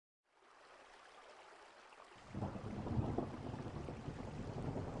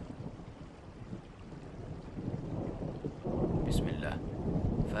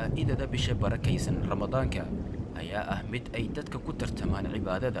faa'iidada bisha barakeysan Ramadaanka ayaa ah mid ay dadka ku tartamaan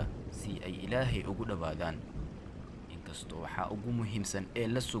cibaadada si ay Ilaahay ugu dhawaadaan. Inkastoo waxa ugu muhiimsan ee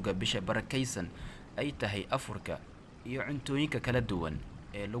la suga bisha barakeysan ay tahay afurka iyo cuntooyinka kala duwan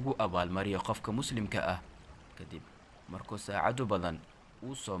ee lagu abaalmariyo qofka muslimka ah kadib markuu saacado badan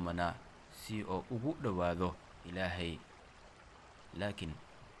uu soomanaa si oo ugu dhawaado Ilaahay. Laakiin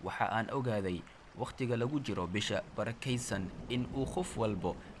waxa aan ogaaday waqtiga lagu jiro bisha barakeysan in uu qof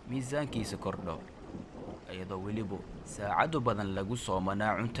walbo miisaankiisa kordho iyadoo weliba saacado badan lagu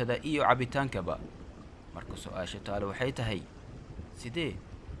soomanaa cuntada iyo cabitaankaba. Marka su'aasha taalo waxay tahay sidee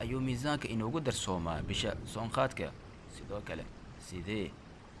ayuu miisaanka inoogu darsoomaa bisha soonqaadka, sidoo kale sidee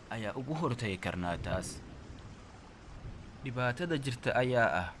ayaa ugu hortagi karnaa taas? Dhibaatada jirta ayaa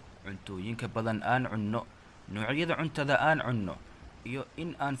ah cuntooyinka badan aan cunno, noocyada cuntada aan cunno, iyo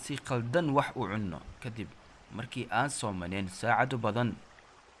in aan si qaldan wax u cunno kadib markii aan soomaneen saacado badan.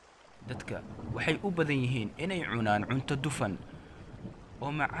 Dadka waxay u badan yihiin inay cunaan cunto dufan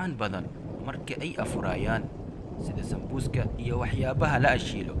oo macaan badan marka ay afurayaan, sida sambuuska iyo waxyaabaha la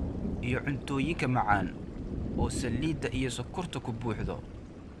ashiilo, iyo cuntooyinka macaan oo saliidda iyo sokorta ku buuxdo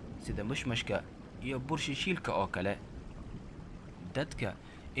sida mushmashka iyo burshishiilka oo kale. Dadka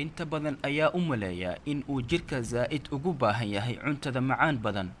inta badan ayaa u maleeyaa in uu jirka zaa'id ugu baahan yahay cuntada macaan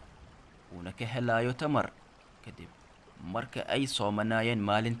badan uuna ka helayo tamar kadib marka ay soomanaayeen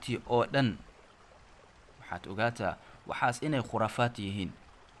maalintii oo dhan. Waxaad ogaataa waxaas inay khuraafaad yihiin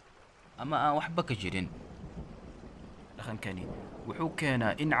ama aan waxba ka jirin. Dhaqankani wuxuu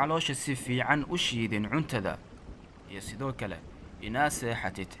keenaa in caloosha si fiican u shiidin cuntada, iyo sidoo kale inaad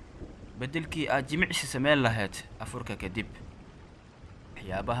seexatid beddelkii aad jimicsi samayn lahayd afurka kadib.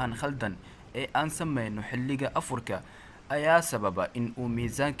 Waxyaabahan khaldan ee aan samayno xilliga afurka ayaa sababa in uu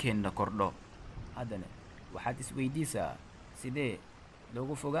miisaankeenna kordho. Haddana waxaad isweydiisaa sidee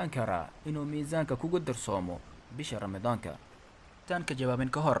loogu fogaan karaa inuu miisaanka kugu darsoomo bisha Ramadaanka? Intaan ka jawaabin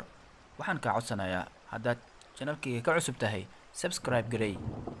ka hor waxaan kaa codsanayaa haddaad channelkayga ka cusub tahay subscribe garay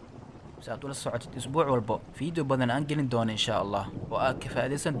si aad ula socotid isbuuc walba fiideo badan aan gelin doono insha Allah oo aad ka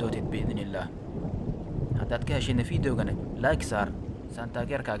faa'iidaysan doontid biidhnillah. haddaad ka heshayna fiideogana like saar saan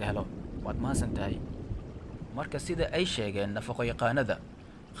taageerkaaga helo, waad mahadsan tahay. Marka sida ay sheegeen nafaqo yaqaanada,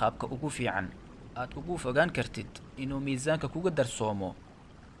 qaabka ugu fiican aad ugu fogaan kartid inuu miisaanka kuga darsoomo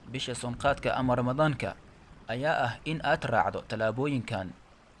bisha soonqaadka ama Ramadaanka ayaa ah in aad raacdo talaabooyinkan.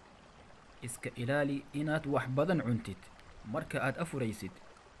 Iska ilaali inaad wax badan cuntid marka aad afuraysid,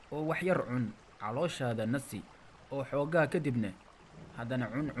 oo wax yar cun calooshaada nasi oo xoogaa kadibna haddana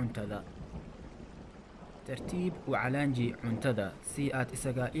cun cuntada. Tartiib u calaanji cuntada si aad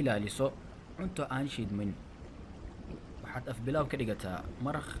isaga ilaaliso cunto aan shiidmin. Waxaad afbilaaw ka dhigataa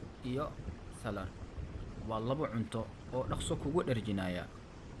maraq iyo salar, waa labo cunto oo dhaqso kugu dherjinaya,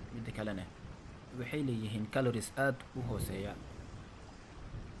 midda kalena waxay leeyihiin calories aad u hooseeya.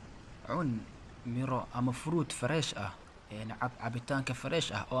 Cun miro ama fruit fresh ah cabitaanka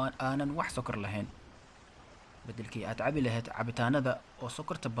fresh ah oo aanan wax sokor lahayn, beddelkii aad cabi lahayd cabitaanada oo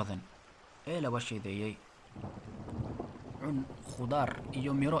sokorta badan ee la washideeyay. Cun khudaar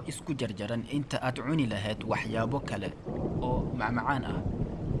iyo miro isku jarjaran inta aad cuni lahayd waxyaabo kale oo macmacaan ah.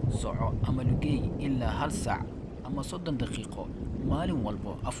 Soco ama lugey ilaa 1 saac ama 30 daqiiqo maalin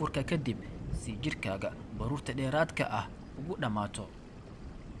walbo afurka kadib si jirkaaga baruurta dheeraadka ah ugu dhammaato.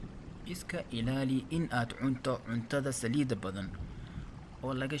 Iska ilaali in aad cunto cuntada saliidda badan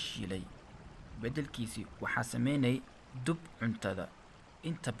oo laga shiilay, beddelkiisii waxaa sameynay dub cuntada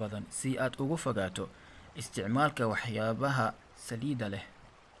inta badan si aad ugu fogaato isticmaalka waxyaabaha saliidda leh.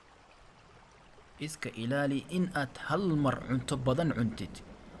 Iska ilaali in aad hal mar cunto badan cuntid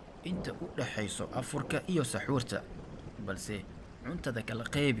inta u dhaxayso afurka iyo saxuurta, balse cuntada kala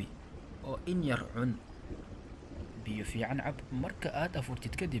qeybi oo in yar cun. Biyo fiican cab marka aad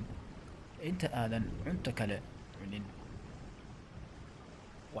afurtid kadib inta aadan cunto kale cunin.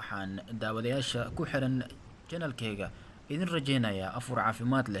 Waxaan daawadayaasha ku xiran channelkayga idin rajaynayaa afur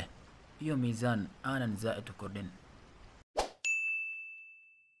caafimaad leh iyo miisaan aanan zaa'id u kordhin.